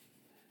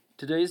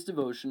Today's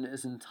devotion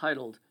is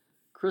entitled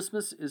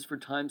Christmas is for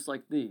Times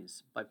Like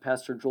These by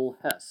Pastor Joel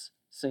Hess,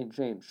 St.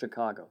 James,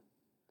 Chicago.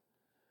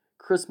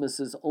 Christmas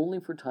is only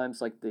for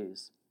times like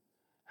these.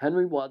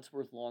 Henry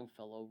Wadsworth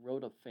Longfellow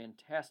wrote a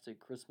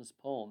fantastic Christmas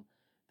poem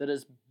that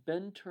has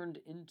been turned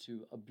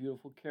into a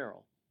beautiful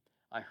carol,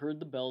 I Heard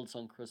the Bells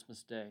on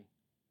Christmas Day.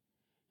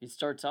 He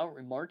starts out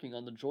remarking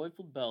on the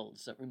joyful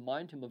bells that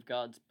remind him of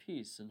God's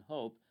peace and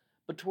hope,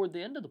 but toward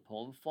the end of the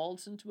poem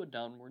falls into a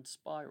downward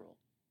spiral.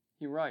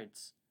 He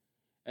writes,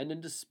 "And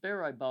in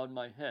despair I bowed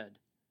my head.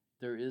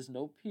 There is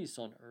no peace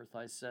on earth,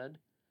 I said,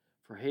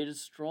 for hate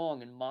is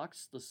strong and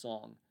mocks the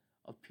song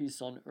of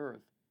peace on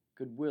earth,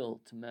 goodwill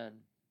to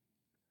men."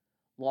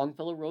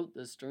 Longfellow wrote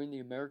this during the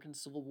American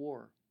Civil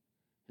War.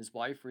 His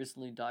wife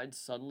recently died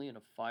suddenly in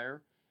a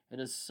fire,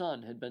 and his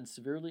son had been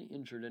severely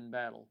injured in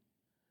battle.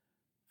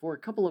 For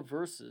a couple of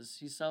verses,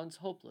 he sounds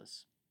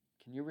hopeless.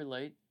 Can you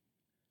relate?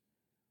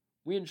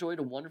 We enjoyed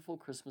a wonderful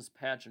Christmas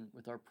pageant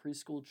with our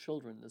preschool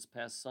children this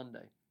past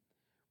Sunday.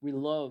 We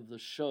love the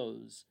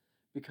shows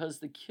because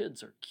the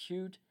kids are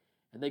cute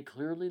and they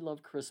clearly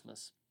love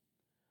Christmas.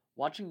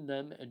 Watching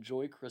them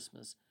enjoy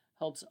Christmas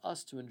helps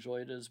us to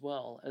enjoy it as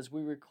well, as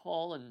we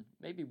recall and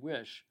maybe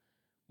wish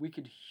we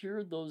could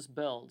hear those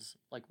bells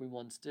like we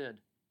once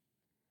did.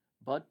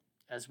 But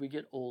as we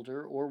get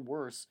older, or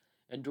worse,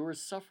 endure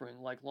suffering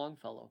like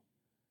Longfellow,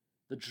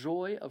 the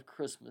joy of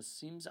Christmas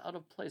seems out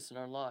of place in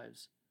our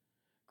lives.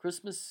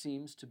 Christmas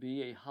seems to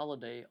be a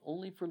holiday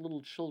only for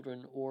little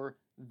children or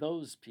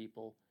those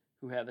people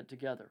who have it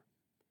together.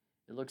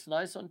 It looks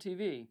nice on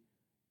TV,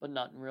 but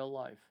not in real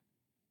life.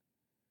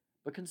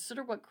 But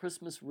consider what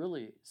Christmas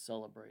really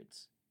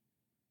celebrates.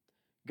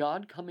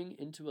 God coming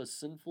into a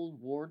sinful,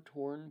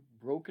 war-torn,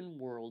 broken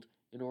world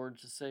in order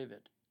to save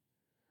it.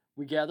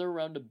 We gather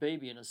around a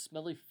baby in a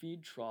smelly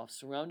feed trough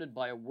surrounded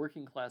by a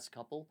working-class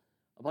couple,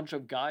 a bunch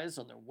of guys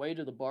on their way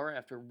to the bar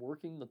after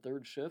working the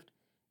third shift,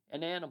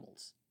 and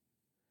animals.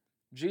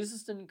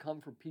 Jesus didn't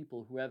come for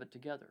people who have it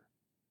together.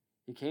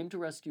 He came to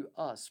rescue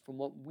us from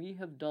what we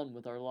have done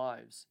with our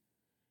lives.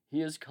 He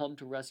has come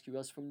to rescue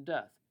us from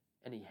death,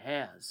 and He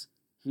has.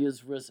 He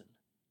is risen.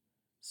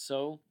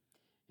 So,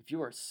 if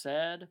you are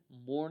sad,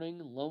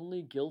 mourning,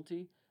 lonely,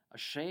 guilty,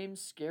 ashamed,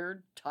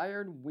 scared,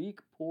 tired,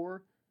 weak,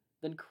 poor,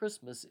 then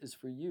Christmas is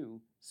for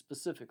you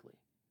specifically.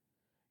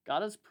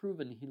 God has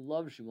proven He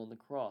loves you on the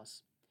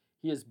cross.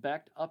 He has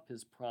backed up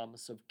His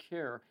promise of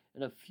care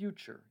and a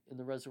future in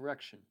the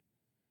resurrection.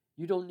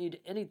 You don't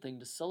need anything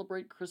to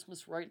celebrate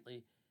Christmas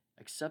rightly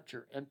except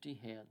your empty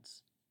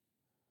hands.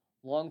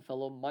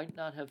 Longfellow might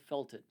not have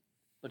felt it,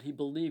 but he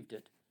believed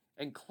it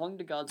and clung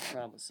to God's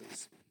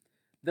promises.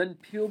 Then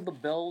pealed the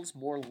bells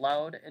more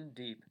loud and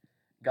deep.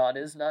 God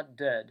is not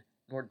dead,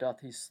 nor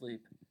doth He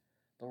sleep.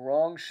 The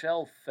wrong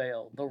shall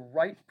fail, the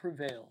right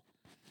prevail,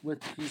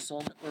 with peace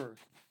on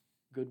earth,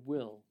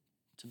 goodwill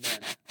to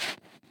men.